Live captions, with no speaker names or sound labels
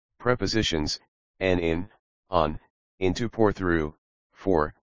Prepositions, an in, on, into pour through,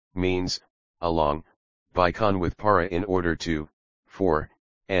 for, means, along, by con with para in order to, for,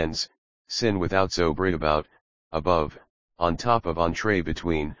 ends, sin without sobre about, above, on top of entre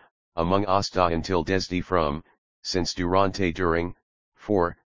between, among hasta until desde from, since durante during,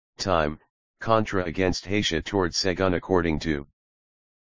 for, time, contra against hatia towards segun according to.